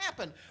church. What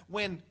happened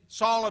when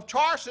Saul of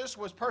Tarsus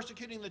was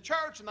persecuting the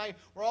church and they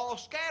were all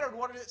scattered?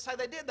 What did it say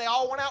they did? They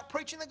all went out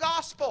preaching the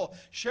gospel,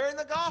 sharing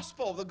the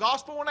gospel. The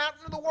gospel went out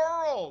into the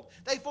world.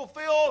 They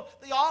fulfilled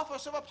the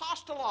office of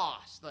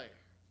apostolos there.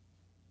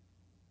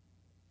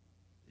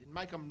 Didn't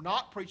make them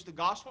not preach the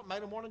gospel. It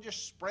made them want to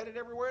just spread it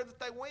everywhere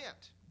that they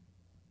went.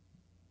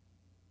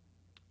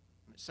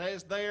 And it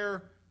says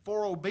there,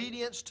 for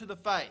obedience to the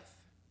faith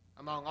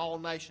among all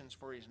nations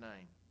for His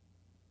name.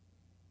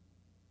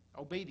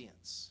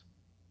 Obedience.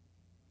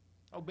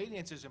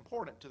 Obedience is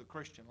important to the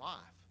Christian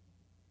life.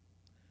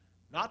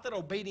 Not that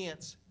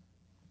obedience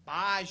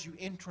buys you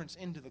entrance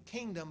into the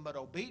kingdom, but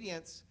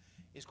obedience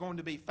is going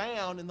to be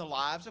found in the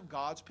lives of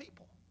God's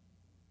people.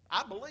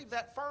 I believe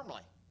that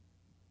firmly.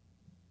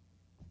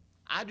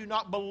 I do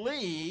not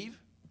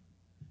believe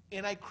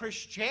in a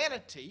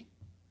Christianity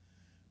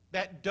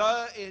that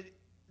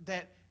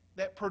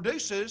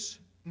produces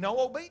no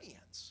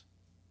obedience.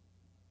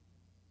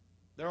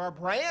 There are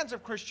brands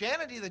of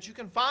Christianity that you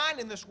can find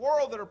in this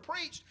world that are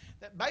preached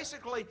that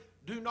basically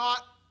do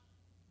not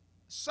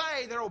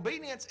say that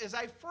obedience is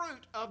a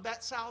fruit of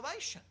that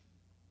salvation.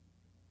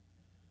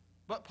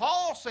 But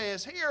Paul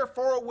says here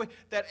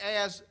that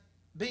as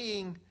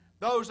being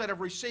those that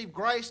have received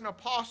grace and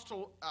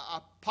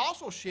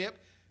apostleship,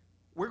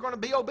 we're going to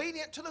be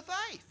obedient to the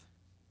faith,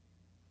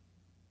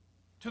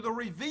 to the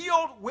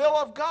revealed will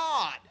of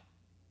God.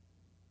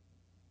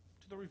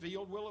 To the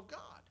revealed will of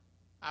God,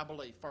 I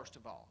believe, first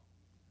of all.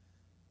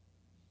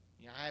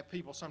 I have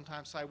people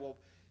sometimes say, well,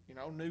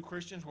 new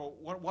Christians, well,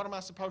 what am I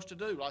supposed to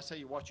do? Well, I tell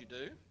you what you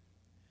do.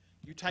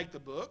 You take the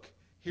book.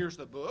 Here's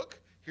the book.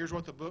 Here's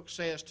what the book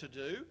says to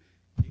do.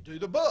 You do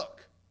the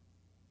book.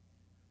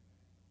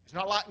 It's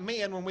not like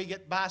men, when we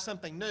buy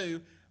something new,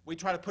 we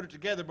try to put it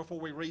together before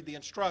we read the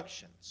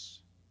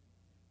instructions.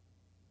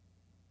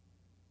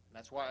 And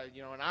that's why,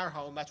 in our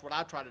home, that's what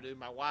I try to do.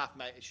 My wife,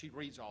 she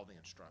reads all the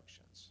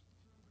instructions.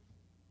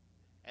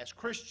 As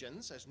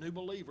Christians, as new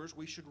believers,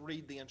 we should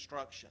read the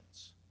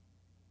instructions.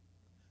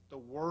 The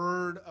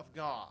Word of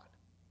God.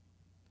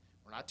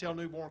 When I tell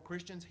newborn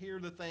Christians, here are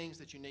the things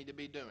that you need to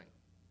be doing.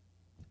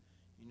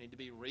 You need to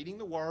be reading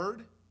the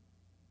Word.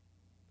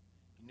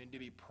 You need to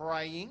be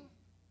praying.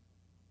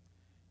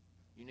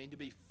 You need to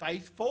be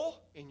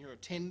faithful in your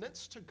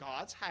attendance to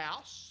God's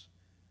house.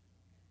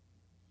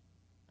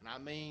 And I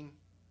mean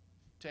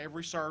to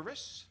every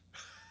service,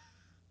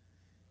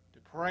 to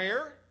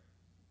prayer,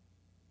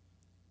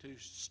 to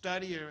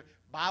study a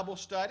Bible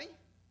study,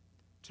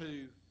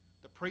 to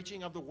the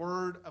preaching of the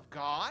Word of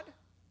God,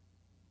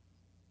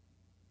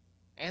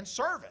 and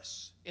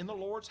service in the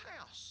Lord's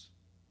house.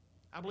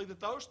 I believe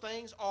that those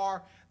things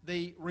are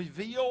the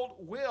revealed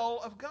will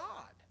of God.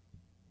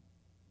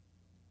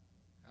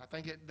 I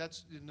think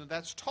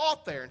that's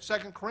taught there in 2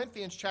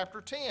 Corinthians chapter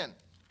 10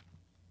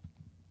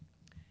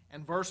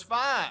 and verse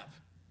 5.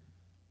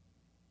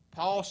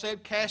 Paul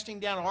said,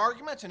 casting down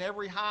arguments and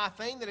every high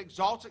thing that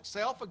exalts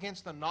itself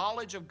against the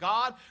knowledge of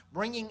God,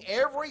 bringing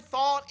every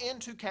thought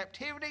into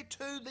captivity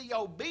to the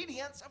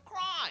obedience of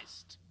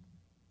Christ.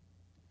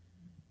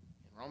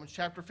 In Romans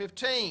chapter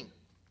 15,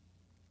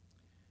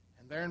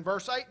 and there in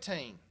verse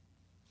 18.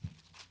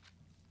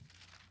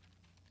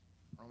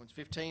 Romans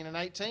 15 and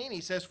 18,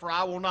 he says, for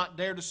I will not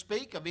dare to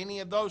speak of any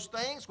of those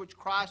things which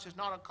Christ has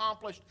not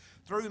accomplished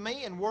through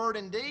me in word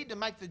and deed to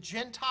make the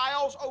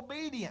Gentiles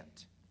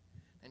obedient.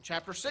 In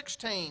chapter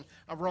 16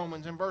 of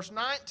Romans, in verse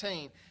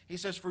 19, he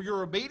says, for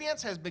your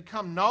obedience has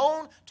become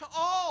known to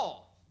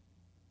all.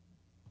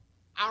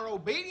 Our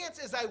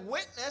obedience is a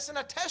witness and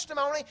a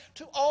testimony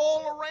to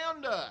all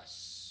around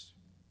us.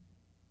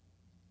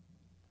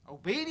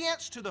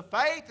 Obedience to the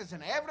faith is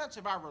an evidence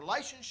of our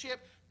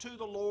relationship to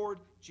the Lord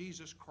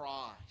Jesus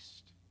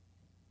Christ.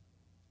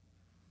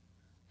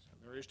 So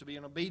there is to be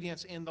an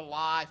obedience in the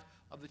life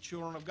of the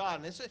children of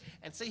God.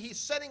 And see, he's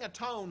setting a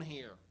tone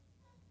here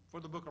for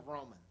the book of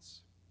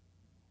Romans.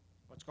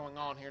 What's going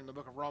on here in the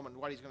book of Romans,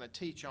 what he's going to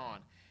teach on.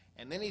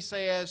 And then he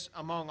says,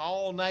 among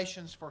all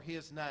nations for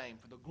his name,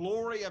 for the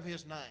glory of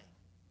his name.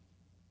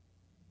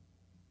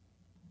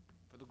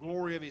 For the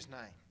glory of his name.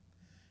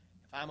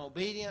 If I'm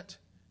obedient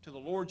to the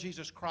Lord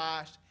Jesus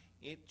Christ,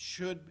 it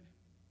should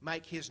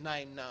make his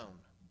name known.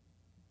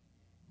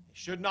 It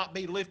should not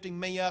be lifting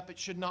me up. It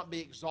should not be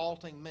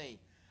exalting me.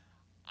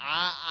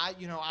 I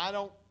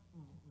don't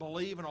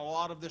believe in a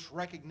lot of this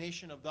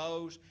recognition of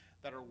those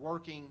that are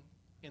working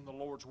in the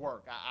Lord's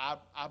work.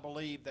 I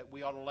believe that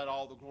we ought to let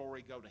all the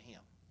glory go to him.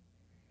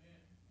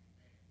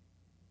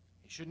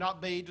 It should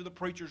not be to the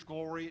preacher's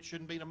glory. It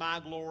shouldn't be to my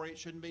glory. It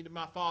shouldn't be to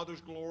my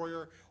Father's glory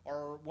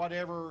or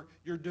whatever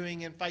you're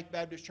doing in Faith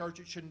Baptist Church.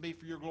 It shouldn't be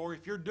for your glory.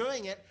 If you're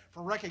doing it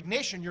for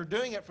recognition, you're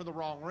doing it for the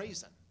wrong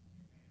reason.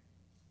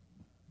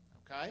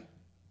 Okay? It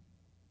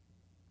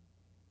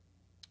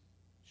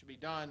should be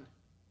done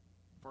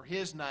for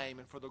his name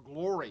and for the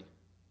glory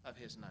of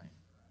his name.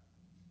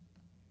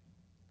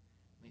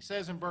 And he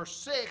says in verse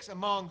 6,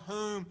 among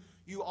whom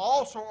you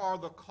also are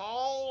the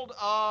called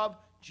of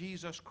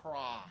Jesus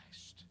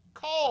Christ.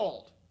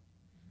 Called.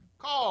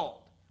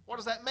 Called. What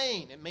does that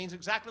mean? It means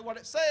exactly what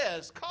it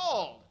says.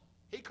 Called.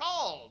 He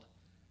called.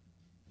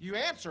 You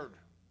answered.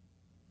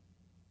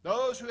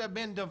 Those who have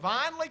been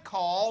divinely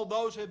called,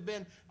 those who have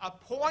been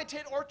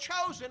appointed or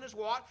chosen is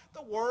what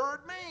the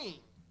word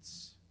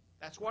means.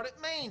 That's what it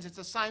means. It's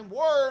the same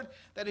word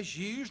that is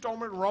used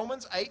over in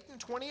Romans 8 and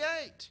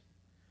 28.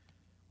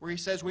 Where he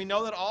says, we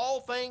know that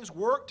all things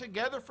work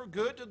together for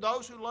good to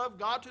those who love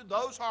God, to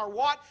those who are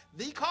what?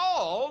 The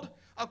called,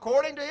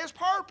 according to his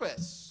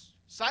purpose.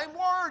 Same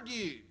word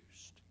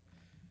used.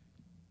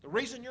 The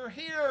reason you're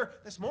here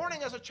this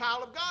morning as a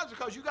child of God is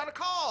because you got a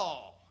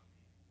call.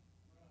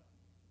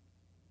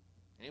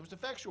 And it was an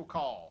effectual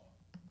call.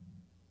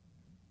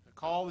 A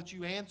call that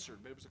you answered,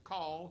 but it was a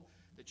call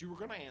that you were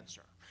going to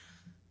answer.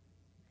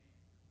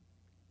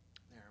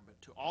 There, but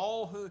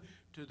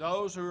to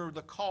those who are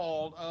the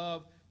called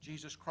of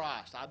Jesus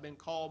Christ. I've been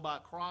called by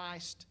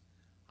Christ.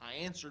 I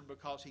answered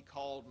because he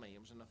called me.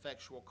 It was an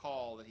effectual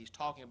call that he's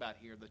talking about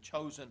here, the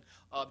chosen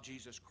of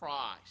Jesus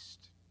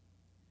Christ.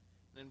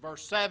 And in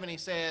verse 7 he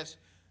says,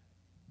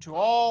 to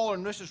all,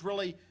 and this is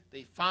really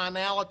the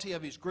finality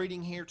of his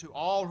greeting here, to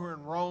all who are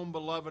in Rome,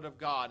 beloved of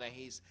God. Now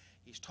he's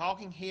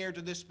talking here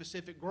to this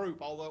specific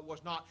group, although it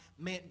was not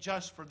meant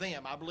just for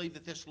them. I believe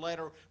that this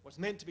letter was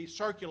meant to be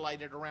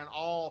circulated around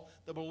all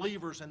the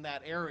believers in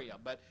that area,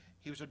 but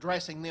he was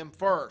addressing them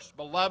first.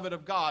 Beloved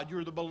of God.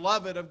 You're the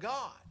beloved of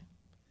God.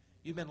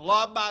 You've been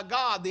loved by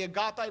God, the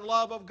agape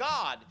love of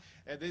God.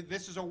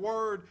 This is a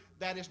word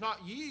that is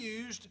not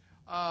used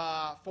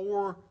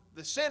for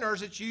the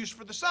sinners. It's used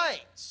for the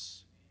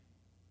saints.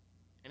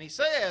 And he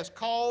says,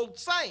 called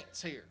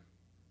saints here.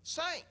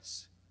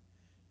 Saints.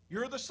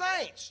 You're the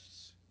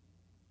saints.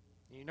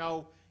 You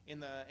know, in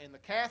the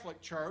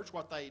Catholic Church,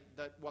 what they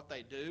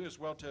do is,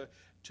 well, to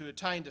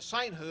attain to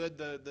sainthood,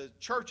 the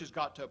church has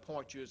got to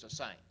appoint you as a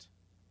saint.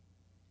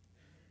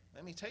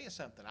 Let me tell you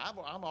something.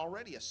 I'm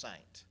already a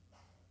saint.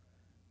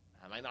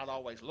 I may not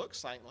always look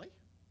saintly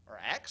or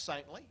act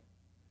saintly,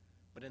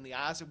 but in the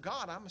eyes of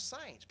God, I'm a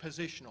saint,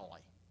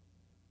 positionally.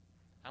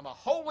 I'm a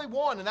holy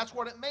one, and that's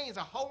what it means,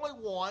 a holy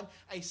one,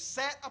 a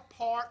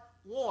set-apart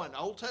one.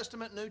 Old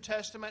Testament, New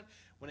Testament,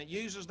 when it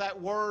uses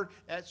that word,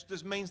 that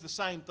just means the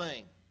same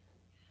thing.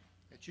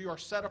 That you are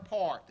set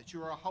apart, that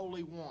you are a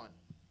holy one.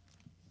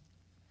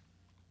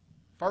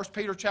 1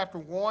 Peter chapter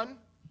 1,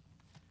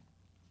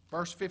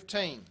 verse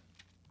 15.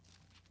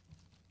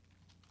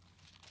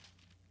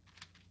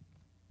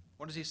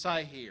 What does he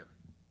say here?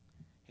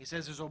 He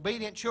says, as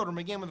obedient children,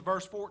 begin with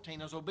verse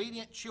 14, as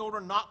obedient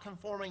children, not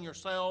conforming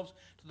yourselves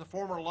to the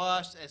former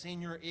lusts as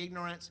in your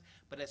ignorance,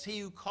 but as he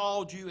who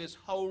called you is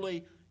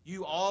holy,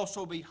 you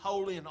also be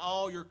holy in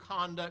all your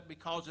conduct,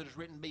 because it is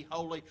written, be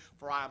holy,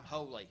 for I am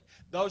holy.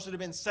 Those that have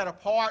been set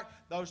apart,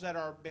 those that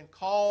are been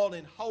called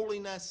in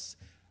holiness,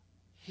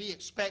 he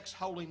expects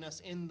holiness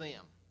in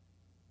them.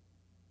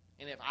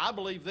 And if I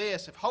believe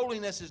this, if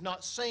holiness is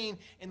not seen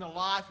in the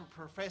life of a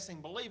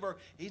professing believer,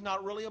 he's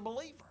not really a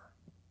believer.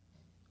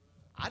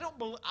 I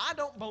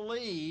don't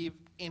believe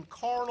in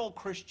carnal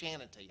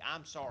Christianity.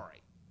 I'm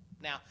sorry.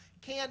 Now,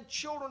 can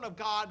children of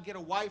God get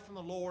away from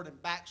the Lord and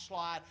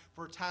backslide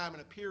for a time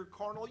and appear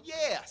carnal?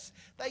 Yes,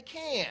 they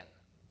can.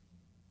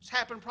 It's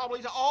happened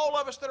probably to all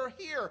of us that are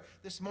here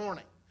this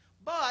morning.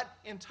 But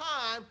in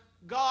time,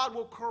 God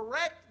will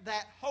correct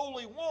that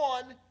Holy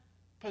One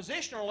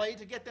positionally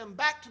to get them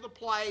back to the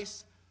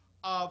place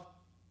of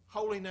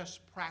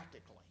holiness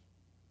practically.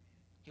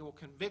 He will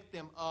convict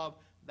them of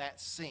that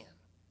sin.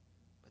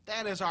 But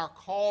that is our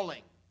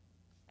calling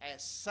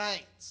as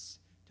saints,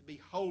 to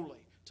be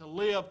holy, to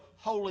live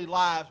holy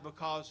lives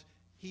because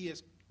He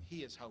is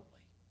holy.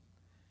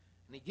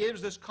 And He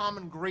gives this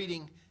common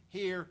greeting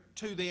here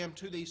to them,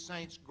 to these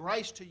saints: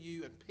 grace to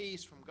you and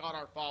peace from God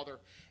our Father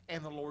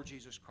and the Lord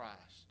Jesus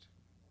Christ.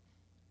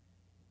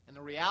 And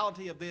the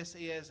reality of this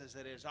is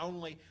that it is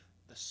only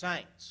the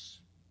saints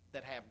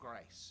that have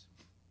grace.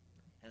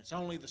 And it's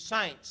only the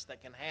saints that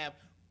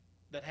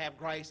have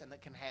grace and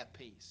that can have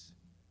peace.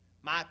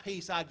 My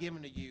peace I give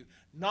unto you,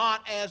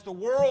 not as the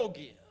world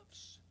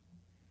gives.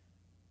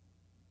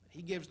 But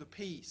He gives the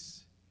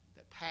peace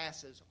that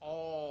passes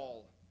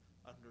all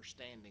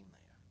understanding there.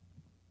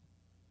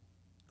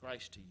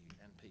 Grace to you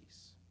and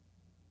peace.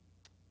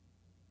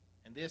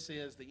 And this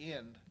is the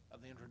end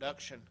of the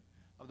introduction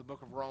of the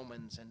book of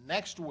Romans. And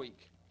next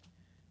week,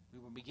 we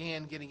will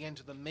begin getting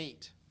into the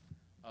meat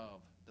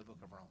of the book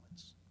of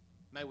Romans.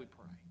 May we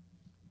pray.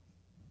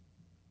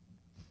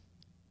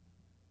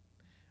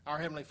 Our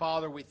Heavenly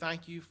Father, we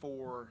thank you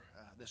for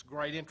this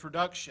great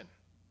introduction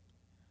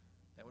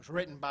that was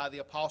written by the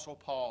Apostle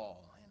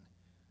Paul. And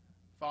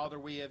Father,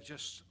 we have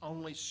just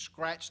only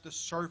scratched the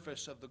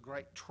surface of the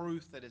great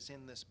truth that is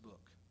in this book.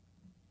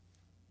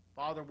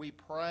 Father, we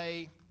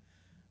pray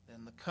that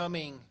in the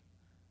coming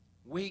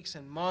weeks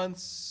and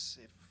months,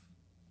 if,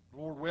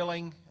 Lord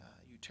willing,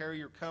 you tarry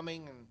your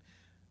coming and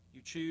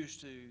you choose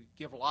to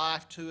give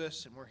life to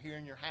us and we're here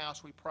in your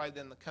house, we pray that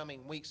in the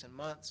coming weeks and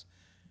months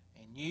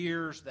and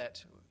years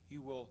that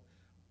you will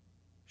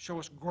show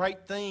us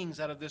great things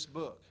out of this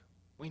book.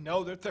 We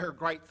know that there are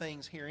great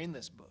things here in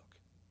this book.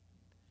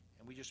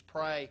 And we just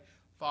pray,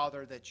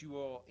 Father, that you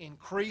will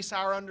increase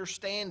our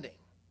understanding,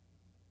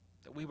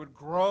 that we would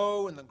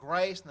grow in the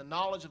grace and the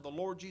knowledge of the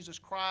Lord Jesus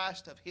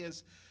Christ, of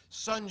His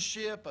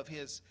sonship, of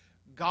His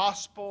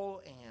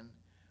gospel, and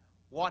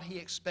what He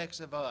expects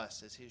of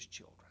us as His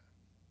children.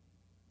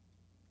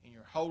 In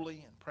your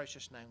holy and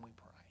precious name we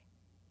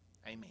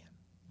pray. Amen.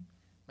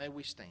 May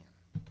we stand.